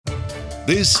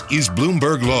This is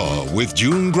Bloomberg Law with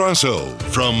June Grasso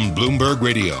from Bloomberg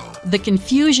Radio. The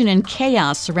confusion and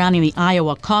chaos surrounding the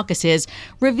Iowa caucuses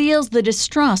reveals the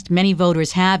distrust many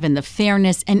voters have in the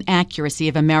fairness and accuracy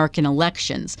of American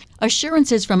elections.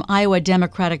 Assurances from Iowa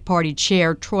Democratic Party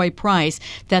Chair Troy Price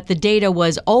that the data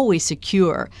was always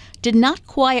secure did not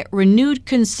quiet renewed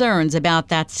concerns about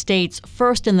that state's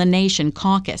first-in-the-nation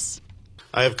caucus.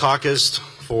 I have caucused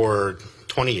for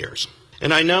 20 years,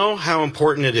 and I know how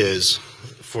important it is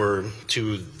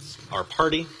to our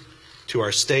party, to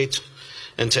our state,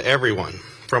 and to everyone,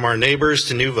 from our neighbors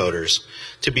to new voters,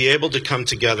 to be able to come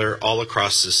together all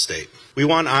across this state. We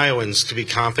want Iowans to be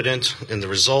confident in the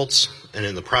results and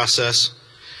in the process,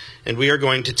 and we are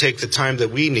going to take the time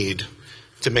that we need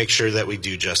to make sure that we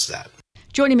do just that.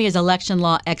 Joining me is election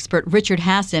law expert Richard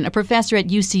Hasen, a professor at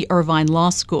UC Irvine Law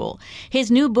School. His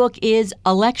new book is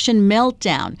Election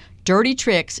Meltdown: Dirty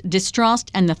Tricks, Distrust,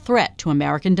 and the Threat to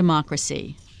American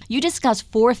Democracy. You discuss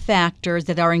 4 factors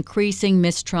that are increasing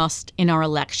mistrust in our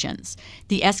elections: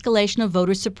 the escalation of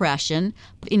voter suppression,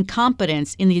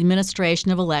 incompetence in the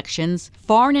administration of elections,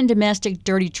 foreign and domestic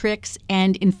dirty tricks,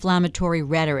 and inflammatory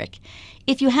rhetoric.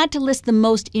 If you had to list the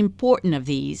most important of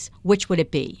these, which would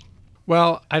it be?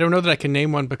 Well, I don't know that I can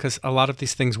name one because a lot of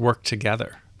these things work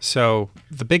together. So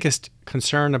the biggest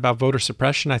concern about voter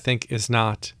suppression, I think, is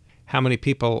not how many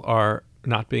people are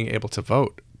not being able to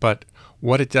vote, but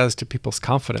what it does to people's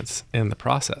confidence in the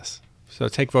process. So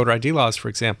take voter ID laws, for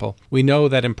example. We know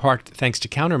that in part, thanks to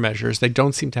countermeasures, they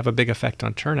don't seem to have a big effect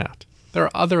on turnout. There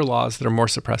are other laws that are more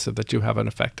suppressive that do have an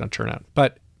effect on turnout.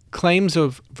 But claims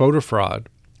of voter fraud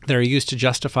that are used to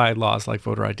justify laws like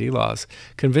voter ID laws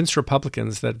convince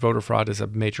Republicans that voter fraud is a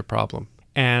major problem.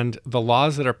 And the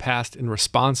laws that are passed in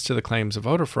response to the claims of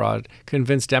voter fraud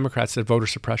convince Democrats that voter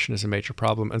suppression is a major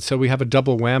problem. And so we have a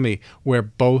double whammy where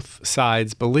both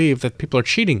sides believe that people are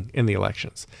cheating in the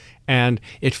elections. And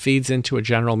it feeds into a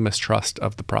general mistrust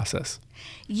of the process.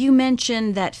 You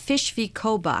mentioned that Fish v.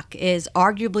 Kobach is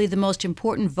arguably the most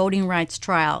important voting rights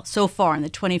trial so far in the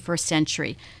 21st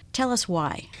century. Tell us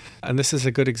why. And this is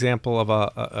a good example of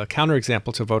a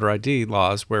counterexample to voter ID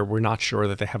laws where we're not sure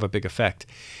that they have a big effect.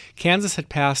 Kansas had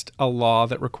passed a law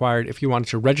that required, if you wanted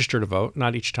to register to vote,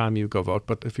 not each time you go vote,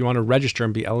 but if you want to register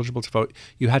and be eligible to vote,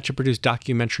 you had to produce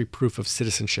documentary proof of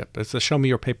citizenship. It's the show me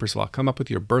your papers law. Come up with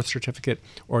your birth certificate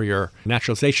or your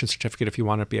naturalization certificate if you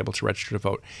want to be able to register to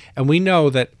vote. And we know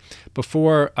that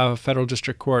before a federal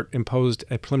district court imposed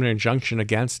a preliminary injunction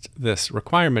against this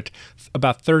requirement,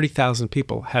 about 30,000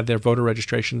 people had their voter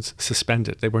registrations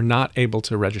suspended. They were not able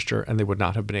to register and they would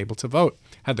not have been able to vote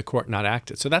had the court not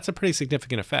acted. So that's a pretty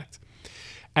significant effect.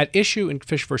 At issue in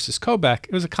Fish versus Kobach,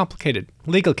 it was a complicated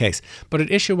legal case, but at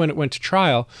issue when it went to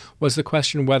trial was the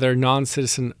question whether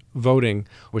non-citizen voting,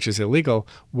 which is illegal,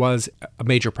 was a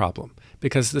major problem.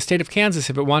 Because the state of Kansas,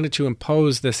 if it wanted to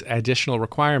impose this additional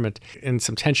requirement in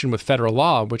some tension with federal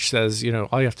law, which says,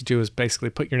 all you have to do is basically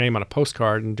put your name on a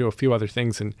postcard and do a few other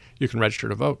things and you can register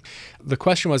to vote. The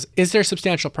question was, is there a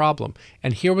substantial problem?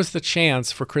 And here was the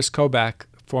chance for Chris Kobach,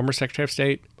 former Secretary of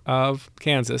State of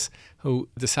Kansas, who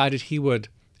decided he would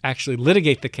actually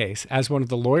litigate the case as one of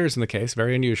the lawyers in the case,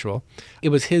 very unusual. It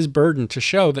was his burden to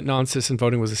show that non-citizen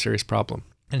voting was a serious problem.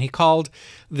 And he called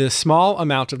the small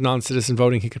amount of non-citizen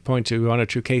voting he could point to 1 or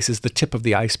 2 cases the tip of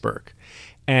the iceberg.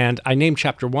 And I named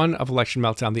Chapter 1 of Election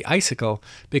Meltdown the icicle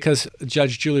because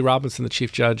Judge Julie Robinson, the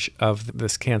chief judge of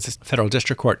this Kansas Federal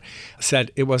District Court,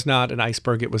 said it was not an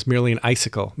iceberg, it was merely an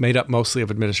icicle made up mostly of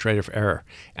administrative error.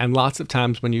 And lots of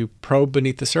times when you probe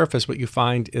beneath the surface, what you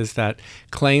find is that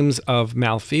claims of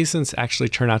malfeasance actually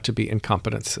turn out to be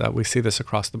incompetence. We see this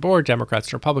across the board, Democrats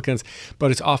and Republicans,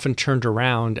 but it's often turned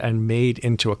around and made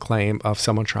into a claim of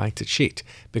someone trying to cheat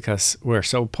because we're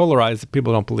so polarized that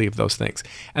people don't believe those things.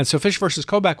 And so Fish versus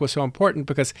Kobach was so important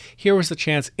because here was the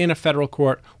chance in a federal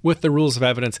court with the rules of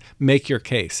evidence, make your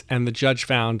case. And the judge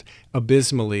found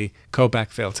abysmally Kobach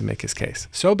failed to make his case.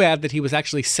 So bad that he was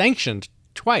actually sanctioned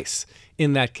twice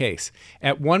in that case.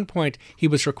 At one point, he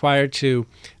was required to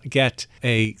get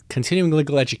a continuing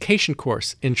legal education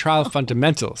course in trial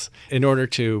fundamentals in order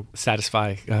to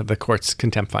satisfy the court's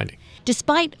contempt finding.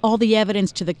 Despite all the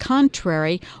evidence to the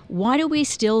contrary, why do we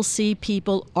still see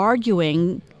people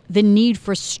arguing the need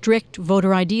for strict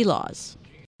voter ID laws?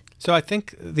 So I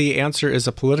think the answer is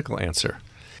a political answer.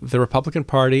 The Republican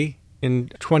Party in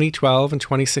 2012 and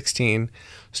 2016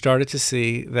 started to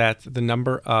see that the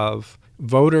number of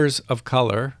voters of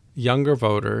color, younger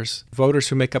voters, voters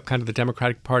who make up kind of the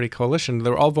Democratic Party coalition, they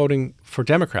were all voting for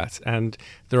Democrats. And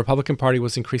the Republican Party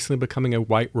was increasingly becoming a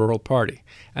white rural party.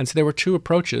 And so there were two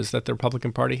approaches that the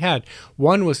Republican Party had.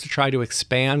 One was to try to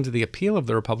expand the appeal of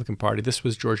the Republican Party. This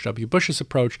was George W. Bush's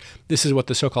approach. This is what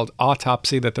the so-called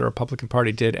autopsy that the Republican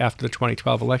Party did after the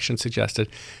 2012 election suggested.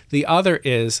 The other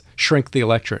is shrink the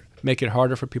electorate, make it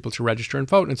harder for people to register and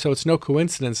vote. And so it's no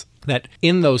coincidence that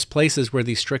in those places where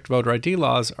these strict voter ID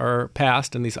laws are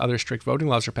passed and these other strict voting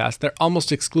laws are passed, they're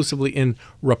almost exclusively in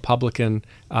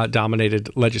Republican-dominated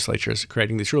legislatures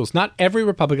creating these rules. Not every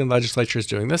Republican legislature is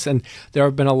doing this, and there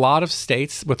have been a lot of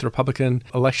states with Republican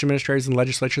election administrators and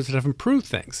legislatures that have improved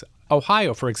things.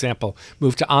 Ohio, for example,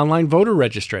 moved to online voter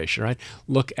registration, right?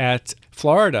 Look at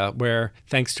Florida, where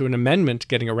thanks to an amendment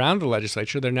getting around the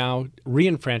legislature, they're now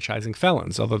re-enfranchising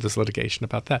felons, although there's litigation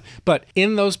about that. But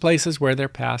in those places where they're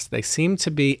passed, they seem to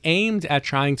be aimed at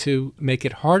trying to make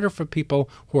it harder for people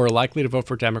who are likely to vote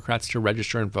for Democrats to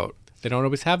register and vote. They don't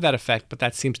always have that effect, but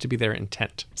that seems to be their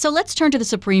intent. So let's turn to the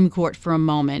Supreme Court for a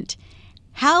moment.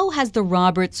 How has the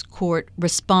Roberts Court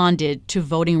responded to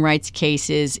voting rights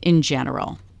cases in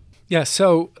general? Yeah,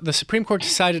 so the Supreme Court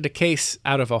decided a case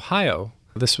out of Ohio.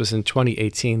 This was in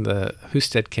 2018, the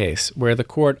Husted case, where the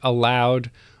court allowed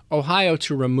Ohio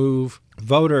to remove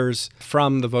voters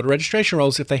from the voter registration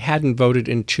rolls if they hadn't voted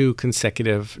in 2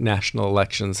 consecutive national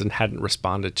elections and hadn't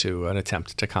responded to an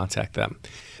attempt to contact them.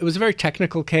 It was a very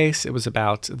technical case. It was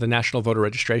about the National Voter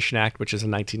Registration Act, which is a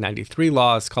 1993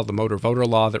 law. It's called the Motor Voter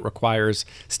Law, that requires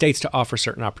states to offer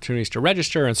certain opportunities to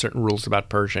register and certain rules about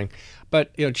purging.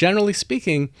 But generally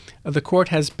speaking, the court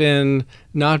has been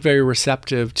not very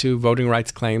receptive to voting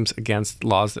rights claims against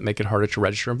laws that make it harder to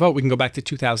register and vote. We can go back to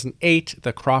 2008,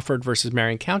 the Crawford versus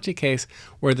Marion County case,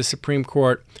 where the Supreme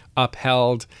Court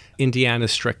upheld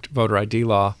Indiana's strict voter ID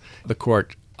law. The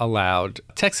court allowed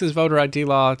Texas voter ID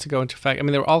law to go into effect. I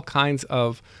mean, there were all kinds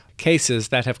of cases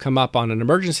that have come up on an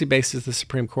emergency basis. The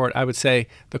Supreme Court, I would say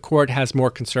the court has more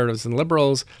conservatives than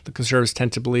liberals. The conservatives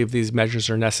tend to believe these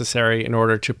measures are necessary in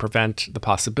order to prevent the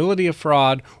possibility of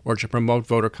fraud or to promote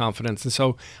voter confidence. And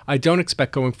so I don't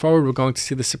expect going forward we're going to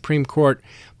see the Supreme Court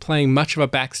playing much of a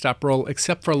backstop role,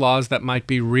 except for laws that might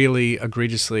be really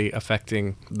egregiously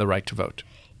affecting the right to vote.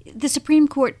 The Supreme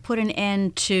Court put an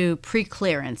end to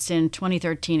preclearance in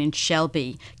 2013 in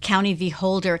Shelby County v.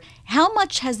 Holder. How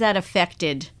much has that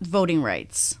affected voting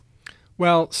rights?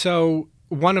 Well, so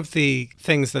one of the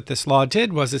things that this law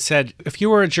did was it said if you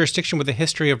were a jurisdiction with a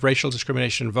history of racial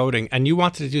discrimination in voting and you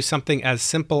wanted to do something as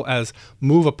simple as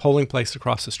move a polling place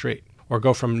across the street, or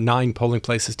go from 9 polling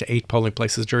places to 8 polling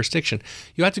places jurisdiction,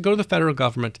 you had to go to the federal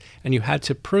government and you had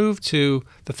to prove to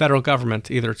the federal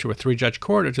government, either to a 3-judge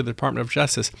court or to the Department of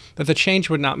Justice, that the change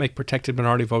would not make protected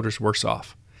minority voters worse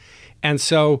off. And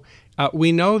so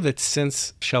we know that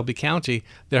since Shelby County,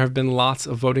 there have been lots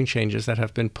of voting changes that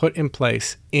have been put in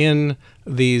place in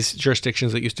these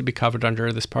jurisdictions that used to be covered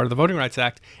under this part of the Voting Rights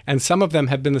Act. And some of them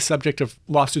have been the subject of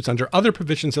lawsuits under other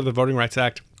provisions of the Voting Rights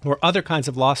Act or other kinds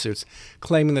of lawsuits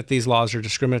claiming that these laws are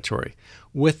discriminatory.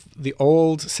 With the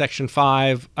old Section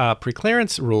 5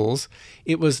 preclearance rules,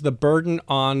 it was the burden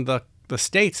on the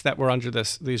states that were under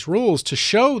these rules to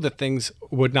show that things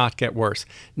would not get worse.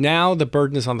 Now the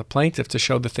burden is on the plaintiff to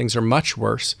show that things are much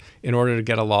worse in order to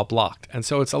get a law blocked. And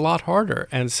so it's a lot harder.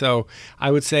 And so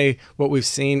I would say what we've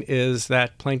seen is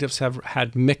that plaintiffs have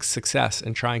had mixed success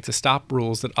in trying to stop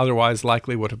rules that otherwise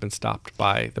likely would have been stopped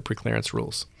by the preclearance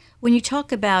rules. When you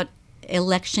talk about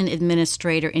election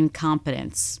administrator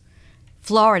incompetence,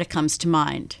 Florida comes to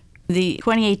mind. The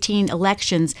 2018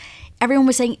 elections, everyone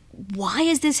was saying, why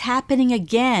is this happening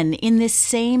again in this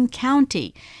same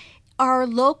county? Are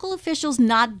local officials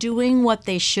not doing what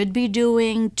they should be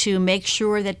doing to make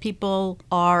sure that people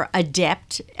are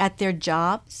adept at their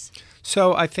jobs?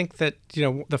 So I think that,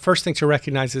 the first thing to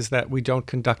recognize is that we don't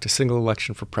conduct a single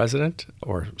election for president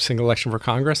or single election for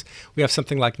Congress. We have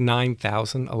something like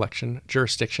 9,000 election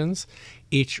jurisdictions,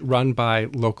 each run by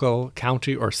local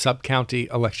county or sub-county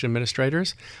election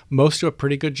administrators. Most do a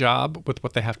pretty good job with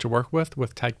what they have to work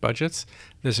with tight budgets.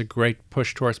 There's a great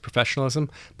push towards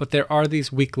professionalism, but there are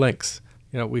these weak links.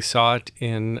 We saw it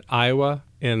in Iowa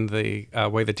in the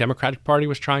way the Democratic Party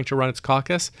was trying to run its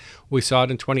caucus. We saw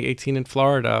it in 2018 in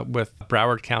Florida with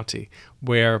Broward County,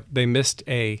 where they missed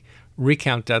a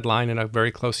recount deadline in a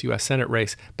very close U.S. Senate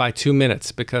race by 2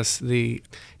 minutes because the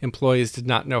employees did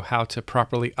not know how to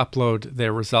properly upload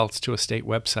their results to a state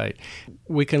website.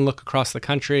 We can look across the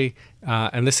country,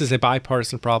 and this is a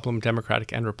bipartisan problem,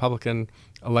 Democratic and Republican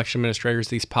election administrators,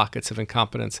 these pockets of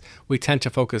incompetence. We tend to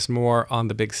focus more on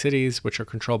the big cities, which are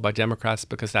controlled by Democrats,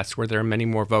 because that's where there are many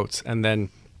more votes. And then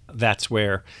that's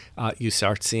where you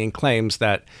start seeing claims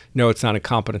that, no, it's not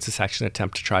incompetence, it's actually an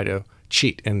attempt to try to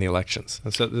cheat in the elections.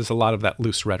 And so there's a lot of that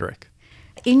loose rhetoric.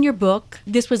 In your book,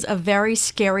 this was a very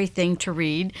scary thing to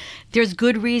read. There's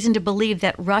good reason to believe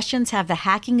that Russians have the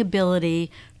hacking ability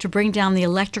to bring down the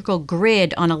electrical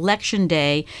grid on Election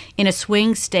Day in a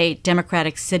swing state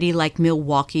Democratic city like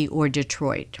Milwaukee or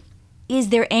Detroit. Is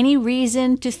there any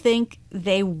reason to think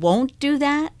they won't do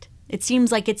that? It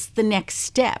seems like it's the next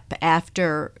step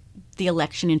after the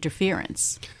election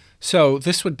interference. So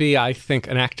this would be, I think,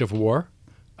 an act of war.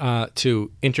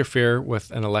 To interfere with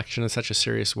an election in such a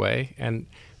serious way. And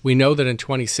we know that in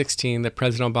 2016 that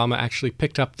President Obama actually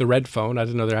picked up the red phone. I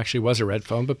didn't know there actually was a red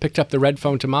phone, but picked up the red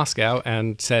phone to Moscow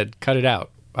and said, cut it out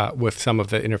with some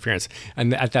of the interference.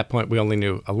 And at that point, we only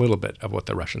knew a little bit of what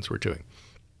the Russians were doing.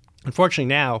 Unfortunately,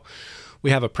 now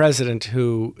we have a president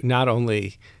who not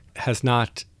only has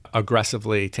not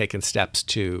aggressively taken steps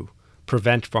to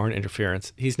prevent foreign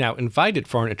interference, he's now invited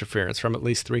foreign interference from at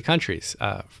least 3 countries,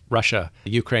 Russia,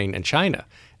 Ukraine, and China.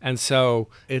 And so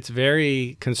it's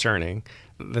very concerning.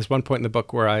 There's one point in the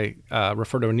book where I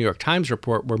refer to a New York Times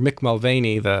report where Mick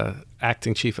Mulvaney, the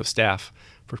acting chief of staff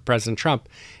for President Trump,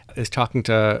 is talking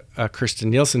to Kirstjen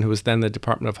Nielsen, who was then the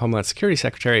Department of Homeland Security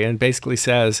Secretary, and basically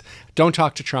says, don't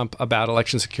talk to Trump about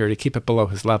election security, keep it below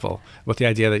his level, with the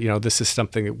idea that, this is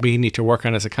something that we need to work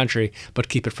on as a country, but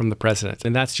keep it from the president.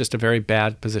 And that's just a very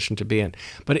bad position to be in.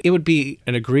 But it would be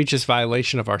an egregious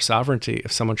violation of our sovereignty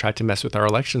if someone tried to mess with our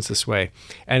elections this way.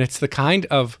 And it's the kind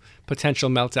of potential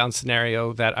meltdown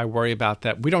scenario that I worry about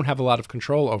that we don't have a lot of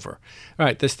control over. All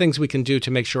right, there's things we can do to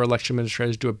make sure election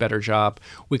administrators do a better job.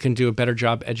 We can do a better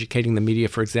job educating the media,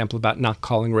 for example, about not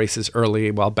calling races early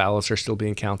while ballots are still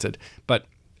being counted. But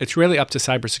it's really up to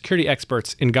cybersecurity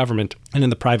experts in government and in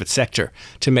the private sector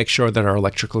to make sure that our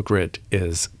electrical grid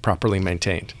is properly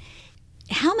maintained.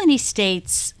 How many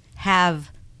states have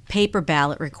paper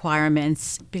ballot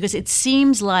requirements? Because it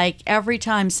seems like every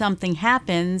time something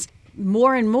happens,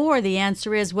 more and more the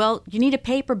answer is, well, you need a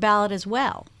paper ballot as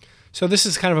well. So this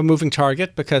is kind of a moving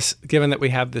target because given that we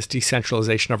have this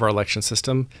decentralization of our election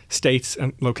system, states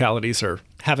and localities are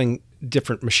having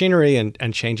different machinery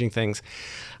and changing things.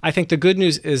 I think the good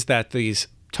news is that these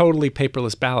totally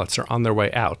paperless ballots are on their way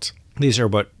out. These are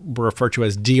what were referred to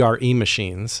as DRE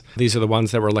machines. These are the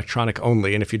ones that were electronic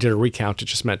only. And if you did a recount, it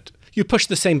just meant you push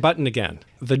the same button again.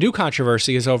 The new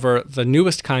controversy is over the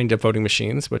newest kind of voting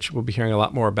machines, which we'll be hearing a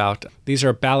lot more about. These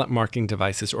are ballot marking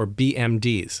devices, or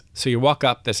BMDs. So you walk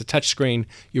up, there's a touch screen,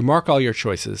 you mark all your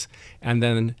choices, and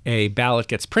then a ballot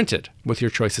gets printed with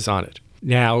your choices on it.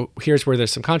 Now, here's where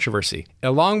there's some controversy.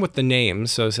 Along with the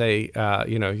names, so say,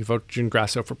 you vote June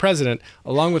Grasso for president,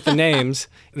 along with the names,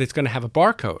 it's going to have a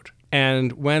barcode.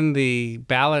 And when the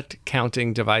ballot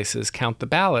counting devices count the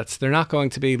ballots, they're not going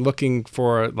to be looking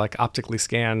for, optically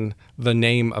scan the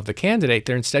name of the candidate.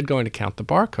 They're instead going to count the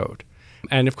barcode.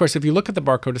 And of course, if you look at the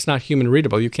barcode, it's not human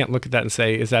readable. You can't look at that and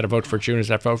say, is that a vote for June? Is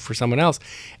that a vote for someone else?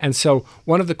 And so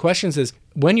one of the questions is,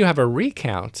 when you have a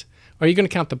recount, are you going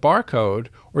to count the barcode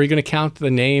or are you going to count the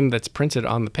name that's printed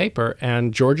on the paper?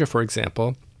 And Georgia, for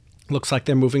example, looks like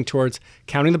they're moving towards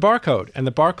counting the barcode and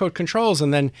the barcode controls.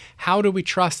 And then how do we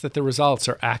trust that the results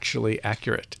are actually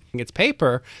accurate? It's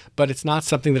paper, but it's not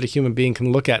something that a human being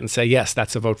can look at and say, yes,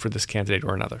 that's a vote for this candidate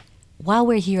or another. While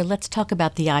we're here, let's talk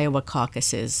about the Iowa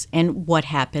caucuses and what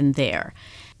happened there.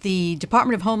 The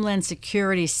Department of Homeland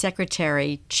Security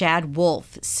Secretary Chad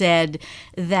Wolf said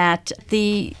that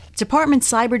the department's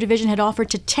cyber division had offered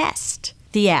to test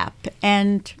the app,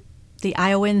 and the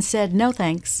Iowans said, no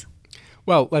thanks.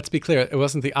 Well, let's be clear. It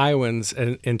wasn't the Iowans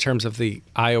in terms of the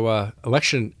Iowa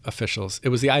election officials. It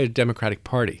was the Iowa Democratic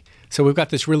Party. So we've got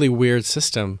this really weird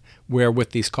system where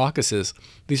with these caucuses,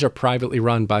 these are privately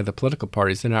run by the political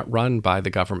parties. They're not run by the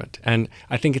government. And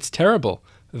I think it's terrible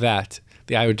that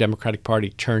the Iowa Democratic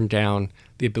Party turned down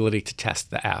the ability to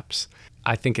test the apps.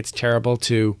 I think it's terrible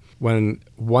to, when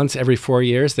once every 4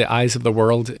 years, the eyes of the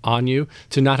world on you,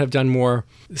 to not have done more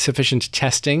sufficient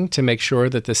testing to make sure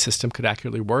that the system could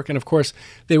accurately work. And of course,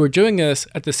 they were doing this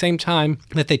at the same time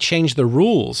that they changed the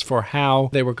rules for how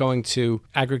they were going to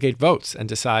aggregate votes and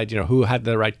decide, who had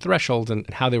the right threshold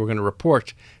and how they were going to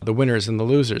report the winners and the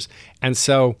losers. And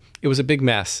so it was a big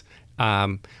mess.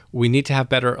 We need to have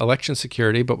better election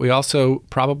security, but we also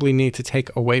probably need to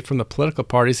take away from the political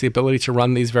parties the ability to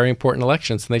run these very important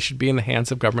elections, and they should be in the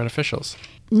hands of government officials.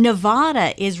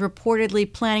 Nevada is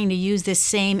reportedly planning to use this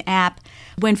same app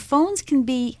when phones can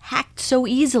be hacked so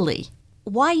easily.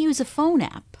 Why use a phone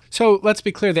app? So let's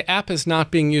be clear, the app is not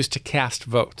being used to cast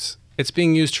votes. It's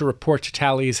being used to report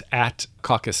tallies at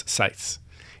caucus sites.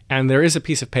 And there is a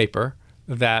piece of paper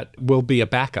that will be a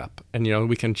backup. And,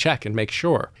 we can check and make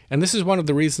sure. And this is one of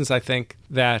the reasons I think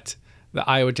that the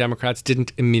Iowa Democrats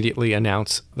didn't immediately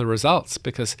announce the results,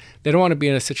 because they don't want to be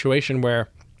in a situation where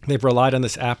they've relied on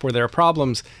this app where there are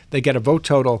problems. They get a vote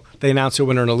total, they announce a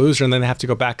winner and a loser, and then they have to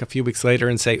go back a few weeks later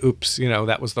and say, oops,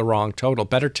 that was the wrong total.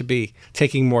 Better to be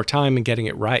taking more time and getting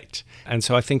it right. And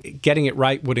so I think getting it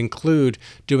right would include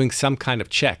doing some kind of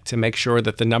check to make sure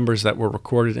that the numbers that were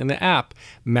recorded in the app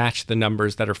match the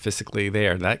numbers that are physically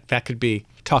there. That could be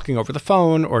talking over the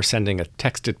phone or sending a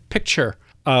texted picture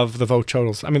of the vote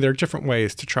totals. I mean, there are different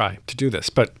ways to try to do this,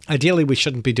 but ideally we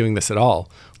shouldn't be doing this at all.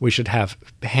 We should have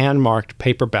hand-marked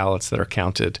paper ballots that are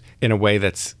counted in a way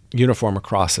that's uniform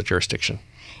across the jurisdiction.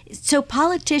 So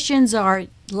politicians are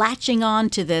latching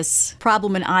on to this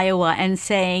problem in Iowa and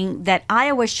saying that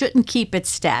Iowa shouldn't keep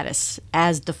its status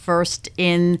as the first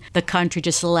in the country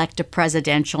to select a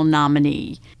presidential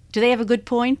nominee. Do they have a good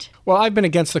point? Well, I've been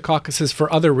against the caucuses for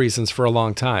other reasons for a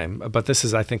long time, but this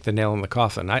is, I think, the nail in the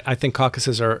coffin. I think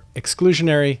caucuses are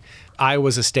exclusionary.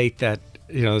 Iowa's a state that,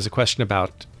 there's a question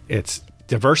about its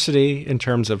diversity in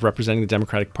terms of representing the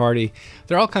Democratic Party.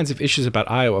 There are all kinds of issues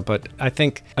about Iowa, but I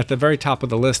think at the very top of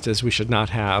the list is we should not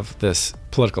have this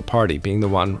political party being the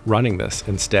one running this.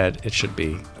 Instead, it should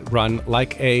be run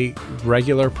like a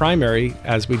regular primary,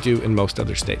 as we do in most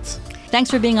other states. Thanks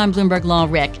for being on Bloomberg Law,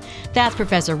 Rick. That's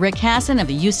Professor Rick Hasen of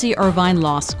the UC Irvine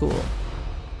Law School.